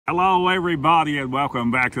Hello everybody and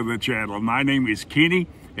welcome back to the channel. My name is Kenny.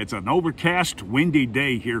 It's an overcast, windy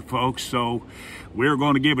day here, folks, so we're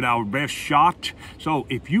going to give it our best shot. So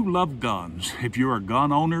if you love guns, if you're a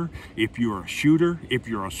gun owner, if you're a shooter, if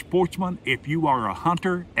you're a sportsman, if you are a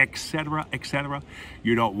hunter, etc., etc.,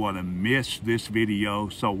 you don't want to miss this video.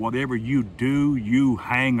 So whatever you do, you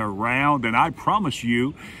hang around, and I promise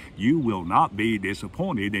you, you will not be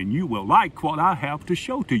disappointed and you will like what I have to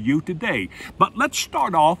show to you today. But let's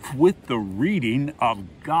start off with the reading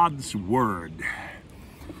of God's Word.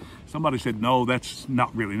 Somebody said, no, that's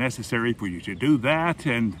not really necessary for you to do that,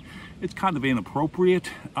 and it's kind of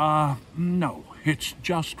inappropriate. No, it's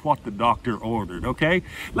just what the doctor ordered, okay?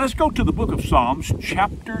 Let's go to the book of Psalms,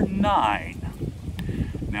 chapter 9.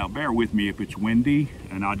 Now, bear with me if it's windy,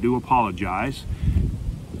 and I do apologize.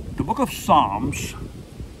 The book of Psalms,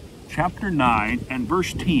 chapter 9 and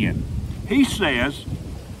verse 10. He says,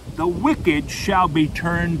 the wicked shall be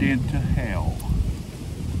turned into hell.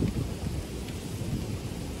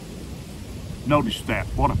 Notice that.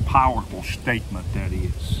 What a powerful statement that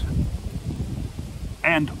is.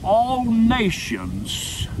 And all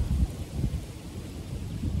nations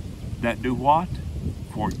that do what?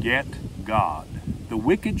 Forget God. The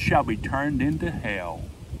wicked shall be turned into hell,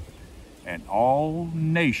 and all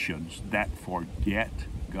nations that forget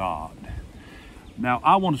God. Now,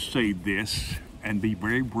 I want to say this and be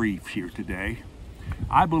very brief here today.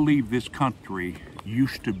 I believe this country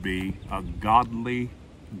used to be a godly,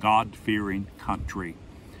 God-fearing country,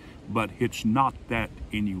 but it's not that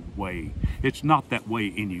anyway. It's not that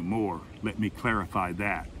way anymore. Let me clarify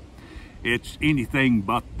that. It's anything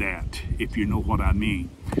but that, if you know what I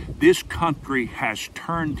mean. This country has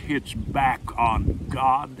turned its back on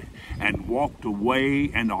God and walked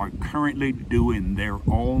away and are currently doing their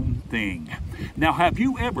own thing. Now, have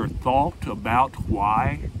you ever thought about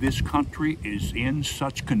why this country is in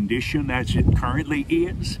such condition as it currently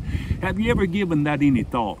is? Have you ever given that any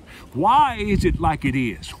thought? Why is it like it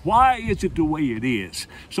is? Why is it the way it is?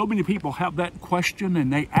 So many people have that question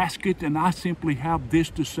and they ask it, and I simply have this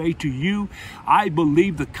to say to you. I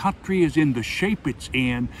believe the country is in the shape it's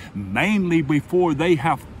in mainly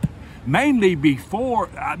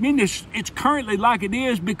it's currently like it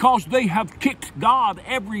is because they have kicked God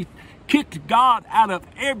out of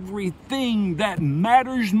everything that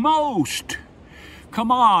matters most.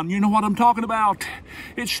 Come on, you know what I'm talking about.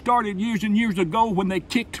 It started years and years ago when they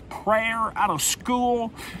kicked prayer out of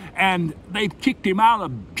school, and they've kicked him out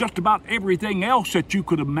of just about everything else that you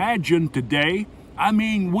could imagine today. I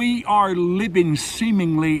mean, we are living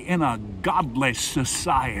seemingly in a godless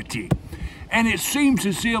society. And it seems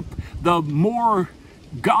as if the more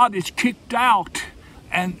God is kicked out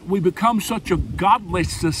and we become such a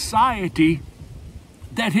godless society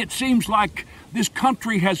that it seems like this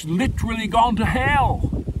country has literally gone to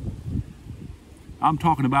hell. I'm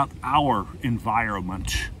talking about our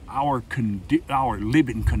environment, our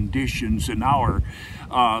living conditions, and our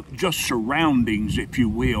just surroundings, if you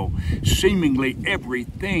will. Seemingly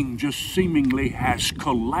everything just seemingly has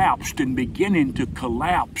collapsed and beginning to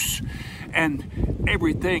collapse. And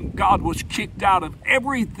everything, God was kicked out of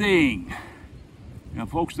everything. Now,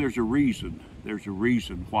 folks, there's a reason. There's a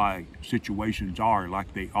reason why situations are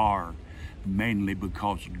like they are, mainly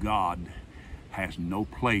because God has no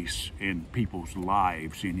place in people's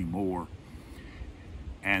lives anymore.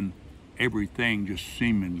 And everything just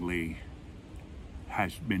seemingly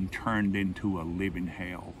has been turned into a living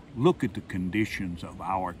hell. Look at the conditions of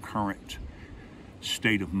our current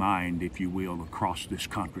state of mind, if you will, across this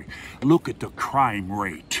country. Look at the crime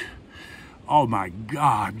rate. Oh my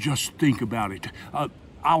God, just think about it.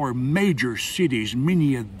 Our major cities,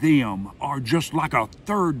 many of them are just like a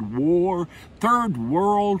third world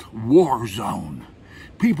war zone.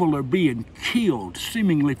 People are being killed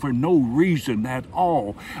seemingly for no reason at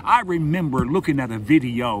all. I remember looking at a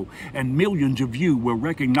video, and millions of you will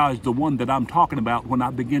recognize the one that I'm talking about when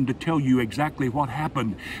I begin to tell you exactly what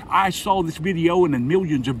happened. I saw this video, and then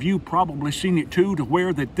millions of you probably seen it too, to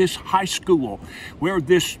where that this high school, where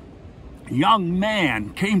this young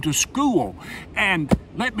man came to school, and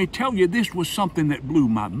let me tell you, this was something that blew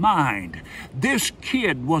my mind. This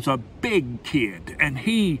kid was a big kid, and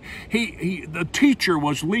the teacher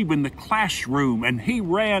was leaving the classroom, and he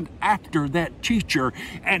ran after that teacher,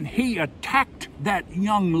 and he attacked that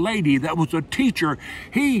young lady that was a teacher.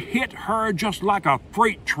 He hit her just like a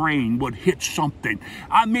freight train would hit something.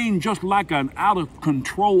 I mean, just like an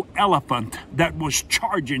out-of-control elephant that was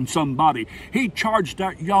charging somebody. He charged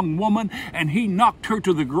that young woman, and he knocked her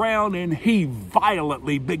to the ground, and he violently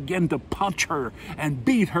began to punch her and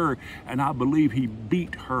beat her, and I believe he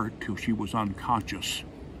beat her till she was unconscious.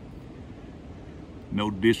 No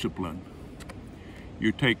discipline.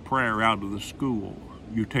 You take prayer out of the school.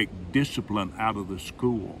 You take discipline out of the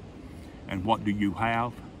school. And what do you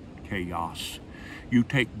have? Chaos. You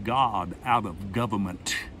take God out of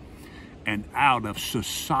government and out of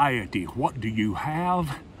society. What do you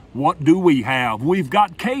have? What do we have? We've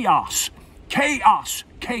got chaos. Chaos.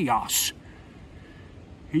 Chaos.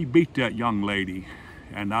 He beat that young lady,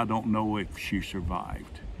 and I don't know if she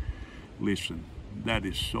survived. Listen, that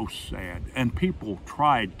is so sad. And people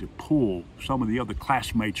tried to pull, some of the other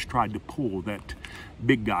classmates tried to pull that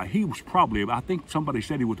big guy. He was probably, I think somebody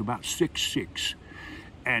said he was about 6'6".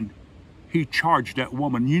 And he charged that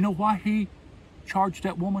woman. You know why he charged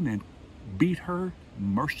that woman and beat her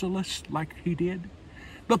merciless like he did?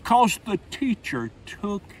 Because the teacher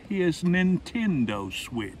took his Nintendo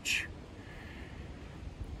Switch.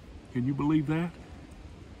 Can you believe that?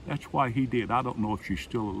 That's why he did. I don't know if she's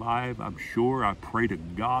still alive. I'm sure. I pray to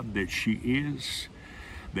God that she is,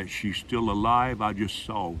 that she's still alive. I just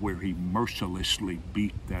saw where he mercilessly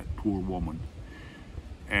beat that poor woman.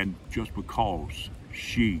 And just because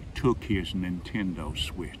she took his Nintendo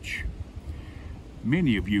Switch.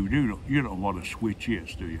 Many of you don't know what a Switch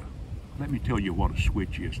is, do you? Let me tell you what a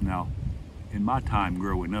Switch is. Now, in my time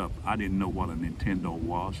growing up, I didn't know what a Nintendo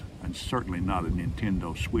was, and certainly not a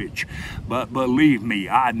Nintendo Switch. But believe me,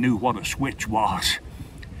 I knew what a Switch was.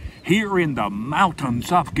 Here in the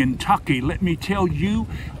mountains of Kentucky, let me tell you,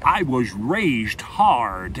 I was raised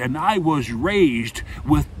hard, and I was raised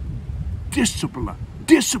with discipline.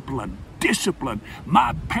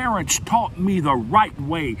 My parents taught me the right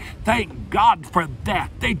way. Thank God for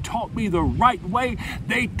that. They taught me the right way.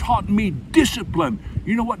 They taught me discipline.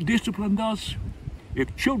 You know what discipline does?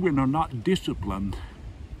 If children are not disciplined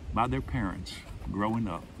by their parents growing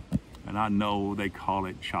up, and I know they call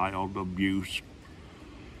it child abuse.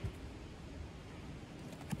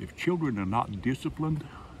 If children are not disciplined,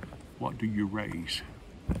 what do you raise?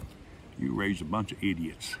 You raise a bunch of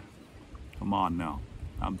idiots. Come on now.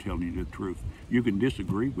 I'm telling you the truth. You can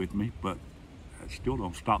disagree with me, but that still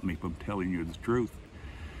don't stop me from telling you the truth.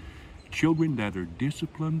 Children that are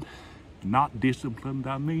disciplined, not disciplined,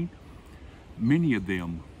 I mean, many of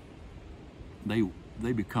them,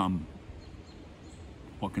 they become,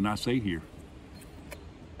 what can I say here?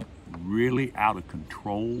 Really out of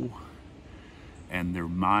control, and their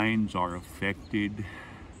minds are affected,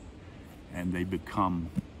 and they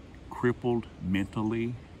become crippled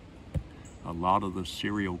mentally. A lot of the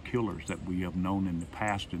serial killers that we have known in the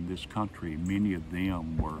past in this country, many of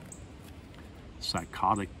them were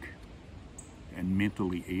psychotic and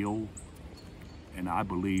mentally ill. And I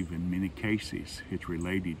believe in many cases it's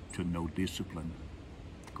related to no discipline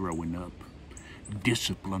growing up.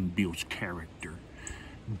 Discipline builds character.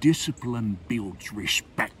 Discipline builds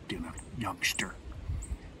respect in a youngster.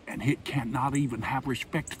 And it cannot even have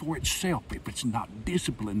respect for itself if it's not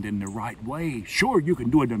disciplined in the right way. Sure, you can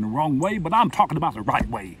do it in the wrong way, but I'm talking about the right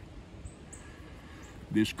way.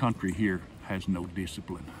 This country here has no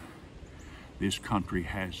discipline. This country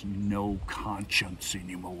has no conscience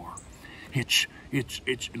anymore. It's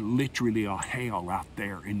literally a hell out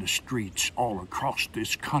there in the streets all across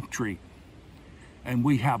this country. And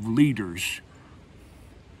we have leaders.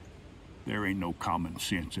 There ain't no common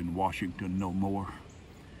sense in Washington no more.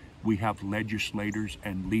 We have legislators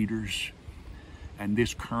and leaders, and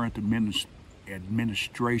this current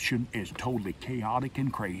administration is totally chaotic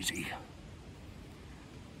and crazy.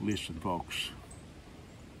 Listen, folks,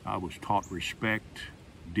 I was taught respect,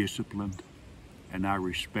 discipline, and I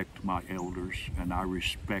respect my elders, and I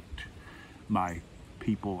respect my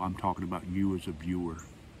people. I'm talking about you as a viewer.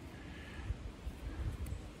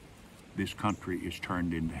 This country is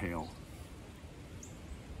turned into hell.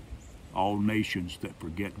 All nations that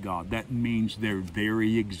forget God, that means their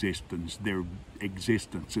very existence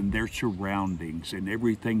and their surroundings and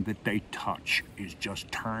everything that they touch is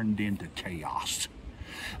just turned into chaos.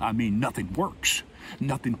 I mean, nothing works,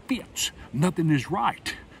 nothing fits, nothing is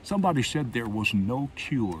right. Somebody said there was no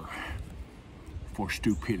cure for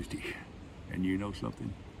stupidity. And you know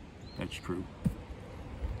something? That's true.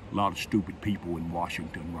 A lot of stupid people in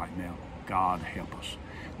Washington right now. God help us.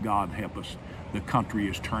 God help us. The country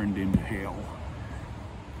is turned into hell.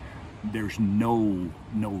 There's no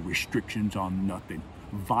restrictions on nothing.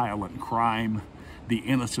 Violent crime. The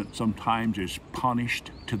innocent sometimes is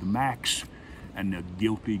punished to the max, and the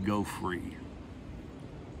guilty go free.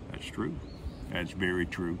 That's true. That's very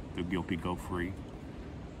true. The guilty go free.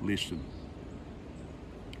 Listen,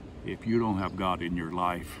 if you don't have God in your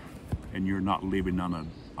life and you're not living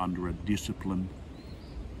under a disciplined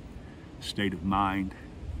state of mind,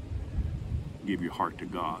 give your heart to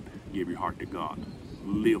God. Give your heart to God.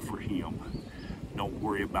 Live for Him. Don't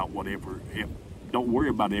worry about don't worry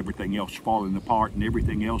about everything else falling apart and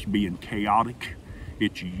everything else being chaotic.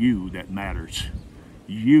 It's you that matters.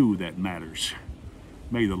 You that matters.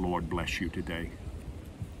 May the Lord bless you today.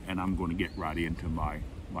 And I'm going to get right into my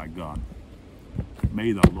gun.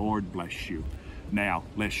 May the Lord bless you. Now,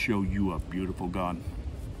 let's show you a beautiful gun.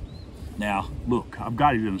 Now, look, I've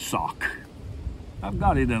got it in a sock. I've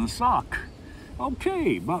got it in a sock.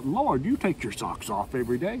 Okay, but Lord, you take your socks off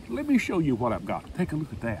every day. Let me show you what I've got. Take a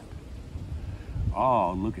look at that.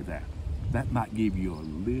 Oh, look at that. That might give you a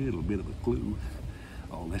little bit of a clue.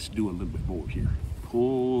 Oh, let's do a little bit more here.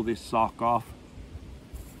 Pull this sock off.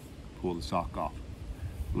 Pull the sock off.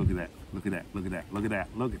 Look at that. Look at that. Look at that. Look at that.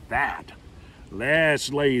 Look at that.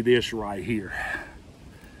 Let's lay this right here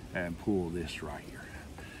and pull this right here.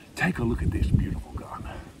 Take a look at this beautiful gun.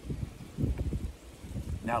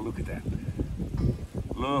 Now look at that.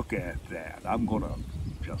 Look at that. I'm going to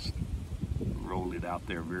just roll it out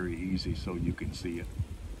there very easy so you can see it.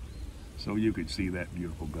 So you can see that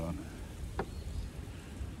beautiful gun.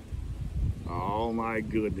 Oh my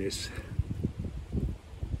goodness.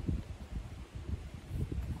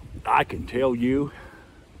 I can tell you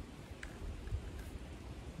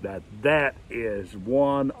that that is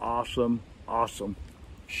one awesome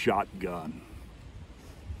shotgun.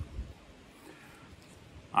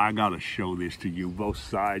 I gotta show this to you, both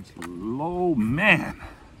sides. Oh man,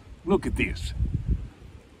 look at this.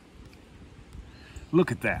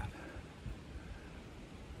 Look at that.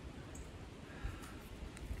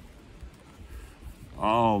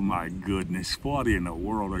 Oh my goodness, what in the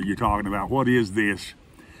world are you talking about? What is this?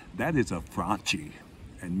 That is a Franchi,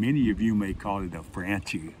 and many of you may call it a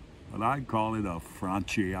Franchi, but I call it a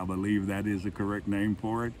Franchi. I believe that is the correct name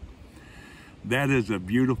for it. That is a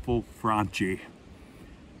beautiful Franchi.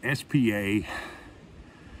 SPA,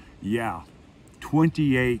 yeah,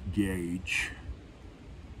 28 gauge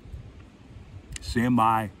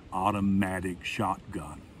semi-automatic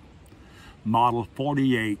shotgun, model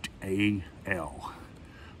 48AL,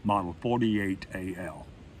 model 48AL.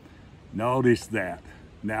 Notice that.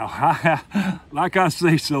 Now, like I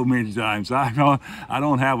say so many times, I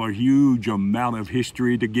don't have a huge amount of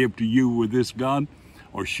history to give to you with this gun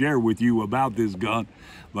or share with you about this gun,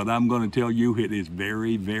 but I'm going to tell you it is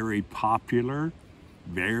very, very popular.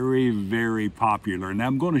 Very, very popular. And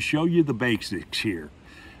I'm going to show you the basics here.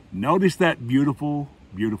 Notice that beautiful,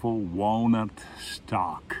 beautiful walnut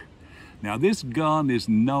stock. Now, this gun is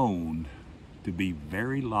known to be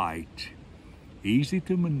very light, easy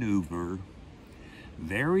to maneuver,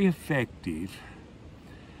 very effective,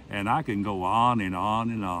 and I can go on and on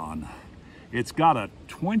and on. It's got a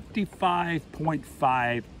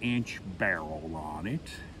 25.5 inch barrel on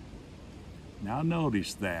it. Now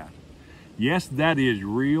notice that. Yes, that is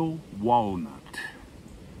real walnut.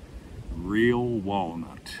 Real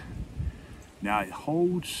walnut. Now it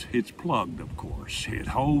holds, it's plugged of course. It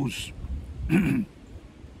holds 2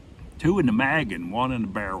 in the mag and 1 in the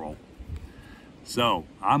barrel. So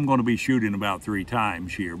I'm going to be shooting about 3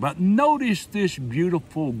 times here. But notice this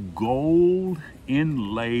beautiful gold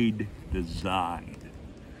inlaid design.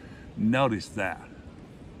 Notice that.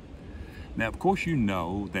 Now, of course, you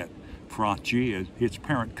know that Franchi, its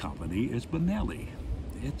parent company, is Benelli.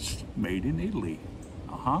 It's made in Italy.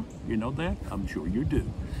 You know that? I'm sure you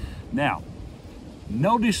do. Now,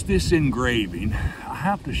 notice this engraving. I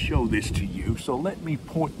have to show this to you, so let me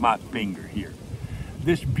point my finger here.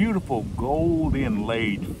 This beautiful gold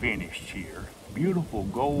inlaid finish here. Beautiful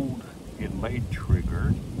gold inlaid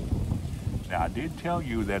trigger. Now, I did tell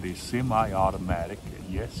you that it's semi-automatic.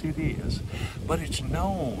 Yes, it is. But it's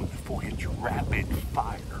known for its rapid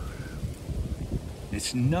fire.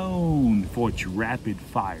 It's known for its rapid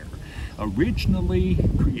fire. Originally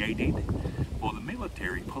created for the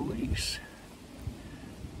military police.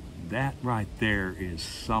 That right there is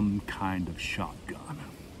some kind of shotgun.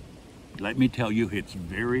 Let me tell you, it's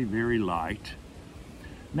very, very light.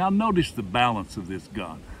 Now notice the balance of this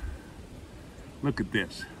gun. Look at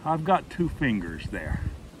this. I've got 2 fingers there.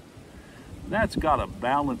 That's got a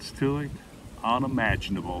balance to it,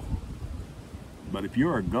 unimaginable. But if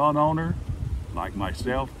you're a gun owner, like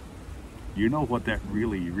myself, you know what that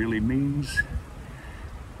really, really means.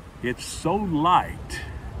 It's so light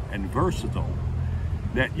and versatile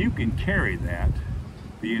that you can carry that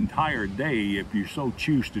the entire day if you so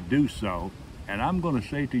choose to do so. And I'm going to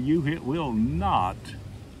say to you, it will not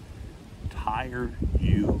tire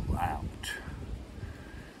you out.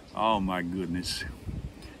 Oh my goodness.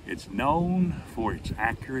 It's known for its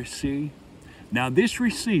accuracy. Now this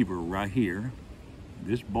receiver right here,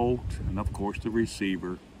 this bolt, and of course the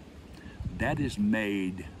receiver, that is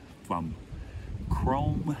made from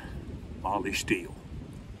chrome moly steel.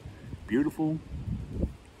 Beautiful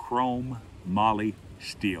chrome moly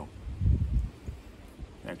steel.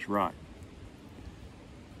 That's right.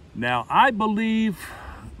 Now, I believe,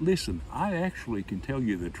 listen, I actually can tell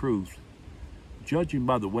you the truth. Judging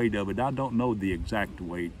by the weight of it, I don't know the exact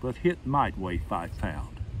weight, but it might weigh 5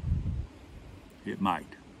 pounds. It might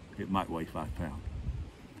weigh 5 pounds.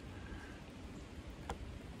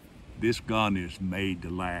 This gun is made to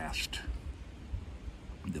last.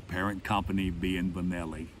 The parent company being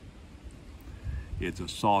Benelli. It's a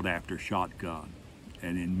sought-after shotgun.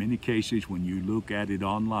 And in many cases, when you look at it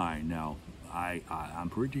online, now, I'm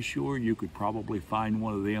pretty sure you could probably find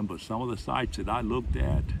one of them, but some of the sites that I looked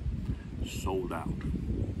at, sold out.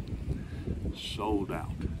 Sold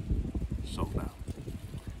out. Sold out.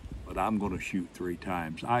 But I'm going to shoot 3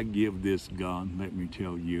 times. I give this gun, let me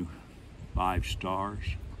tell you, 5 stars.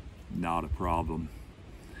 Not a problem.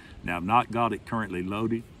 Now, I've not got it currently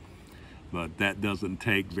loaded, but that doesn't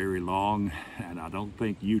take very long, and I don't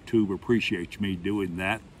think YouTube appreciates me doing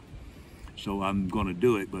that. So I'm going to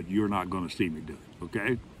do it, but you're not going to see me do it,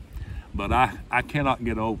 okay? But I cannot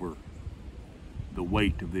get over the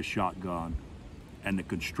weight of this shotgun and the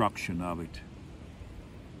construction of it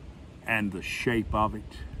and the shape of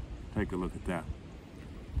it. Take a look at that.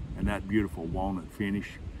 And that beautiful walnut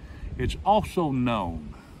finish. It's also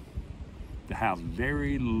known to have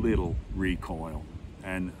very little recoil.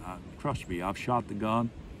 And trust me, I've shot the gun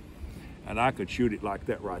and I could shoot it like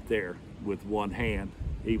that right there with one hand,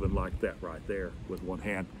 even like that right there with one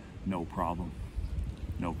hand, no problem,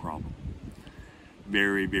 no problem.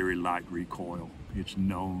 Very, very light recoil. It's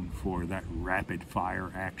known for that rapid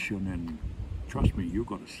fire action, and trust me, you're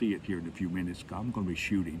going to see it here in a few minutes. I'm going to be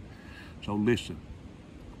shooting. So listen,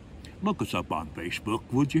 look us up on Facebook,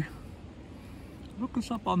 would you? Look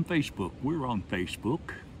us up on Facebook. We're on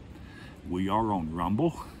Facebook. We are on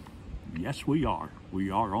Rumble. Yes, we are.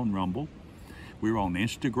 We are on Rumble. We're on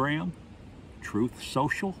Instagram, Truth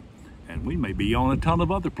Social, and we may be on a ton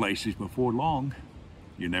of other places before long.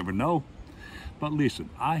 You never know. But listen,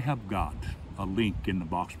 I have got a link in the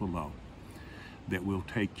box below that will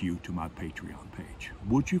take you to my Patreon page.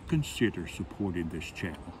 Would you consider supporting this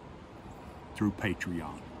channel through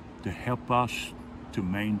Patreon to help us to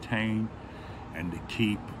maintain and to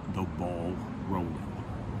keep the ball rolling?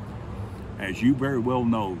 As you very well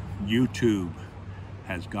know, YouTube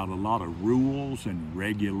has got a lot of rules and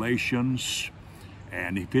regulations,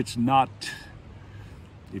 and if it's not,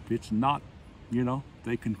 you know,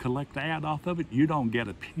 they can collect the ad off of it. You don't get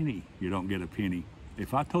a penny. You don't get a penny.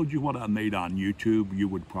 If I told you what I made on YouTube, you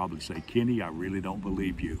would probably say, Kenny, I really don't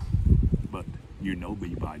believe you. But you know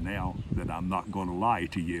me by now that I'm not going to lie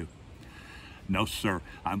to you. No, sir.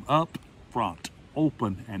 I'm up front,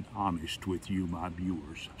 open and honest with you, my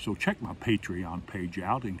viewers. So check my Patreon page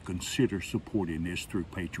out and consider supporting this through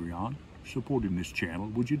Patreon, supporting this channel.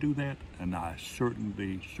 Would you do that? And I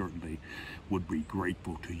certainly would be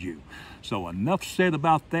grateful to you. So enough said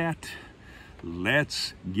about that.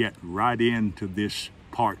 Let's get right into this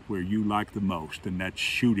part where you like the most, and that's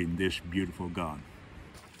shooting this beautiful gun.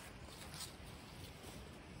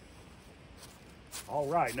 All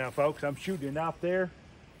right, now folks, I'm shooting out there.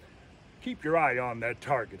 Keep your eye on that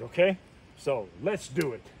target, okay? So let's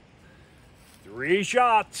do it. 3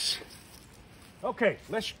 shots. Okay,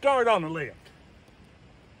 let's start on the left.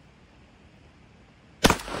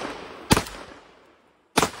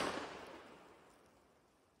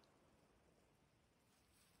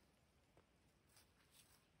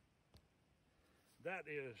 That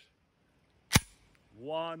is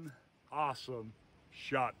one awesome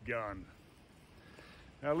shotgun.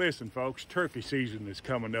 Now listen, folks, turkey season is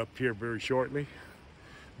coming up here very shortly.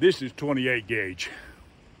 This is 28 gauge.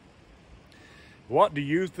 What do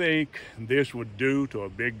you think this would do to a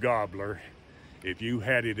big gobbler if you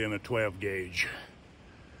had it in a 12 gauge?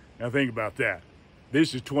 Now think about that.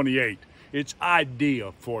 This is 28. It's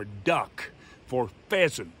ideal for duck, for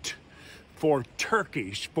pheasant, for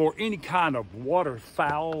turkeys, for any kind of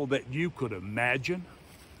waterfowl that you could imagine.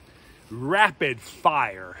 Rapid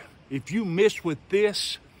fire. If you miss with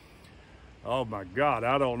this, oh my God,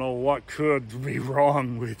 I don't know what could be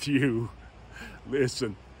wrong with you.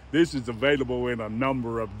 Listen, this is available in a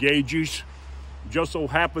number of gauges. Just so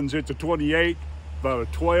happens it's a 28, but a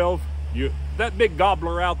 12, that big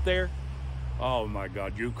gobbler out there, oh my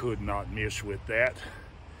God, you could not miss with that.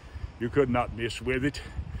 You could not miss with it.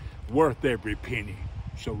 Worth every penny.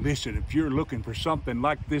 So listen, if you're looking for something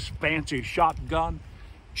like this fancy shotgun,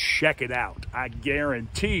 check it out. I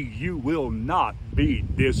guarantee you will not be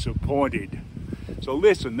disappointed. So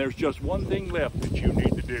listen, there's just one thing left that you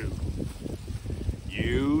need to do.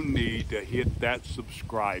 you need to hit that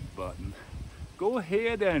subscribe button. Go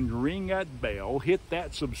ahead and ring that bell, hit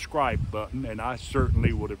that subscribe button, and I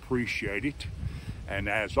certainly would appreciate it. And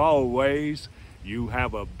as always, you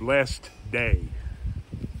have a blessed day.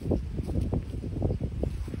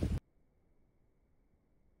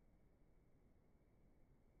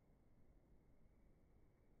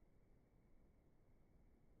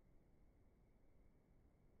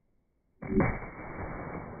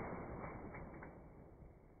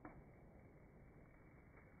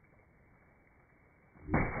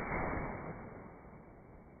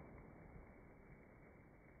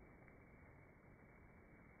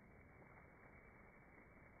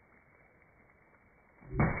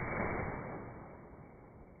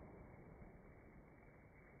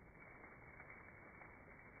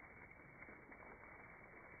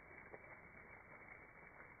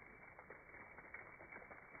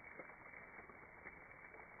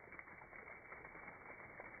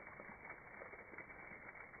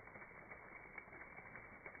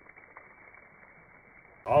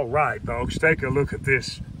 All right, folks, take a look at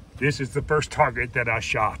this. This is the first target that I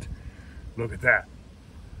shot. Look at that.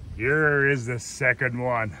 Here is the second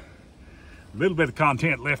one. A little bit of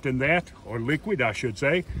content left in that, or liquid, I should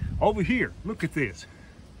say. Over here, look at this.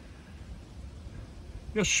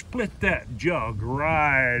 Just split that jug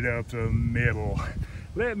right up the middle.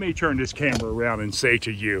 Let me turn this camera around and say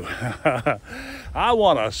to you, I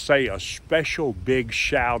want to say a special big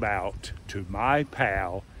shout out to my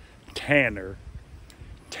pal, Tanner,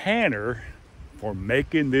 for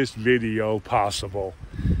making this video possible.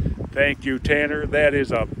 Thank you, Tanner. That is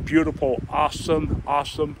a beautiful,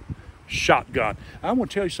 awesome shotgun. I want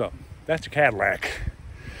to tell you something. That's a Cadillac.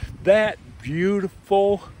 That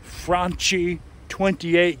beautiful Franchi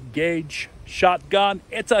 28 gauge shotgun,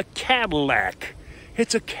 it's a Cadillac.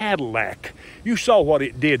 It's a Cadillac. You saw what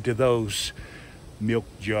it did to those milk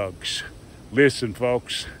jugs. Listen,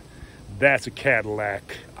 folks, that's a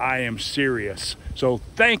Cadillac. I am serious. So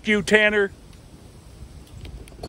thank you, Tanner.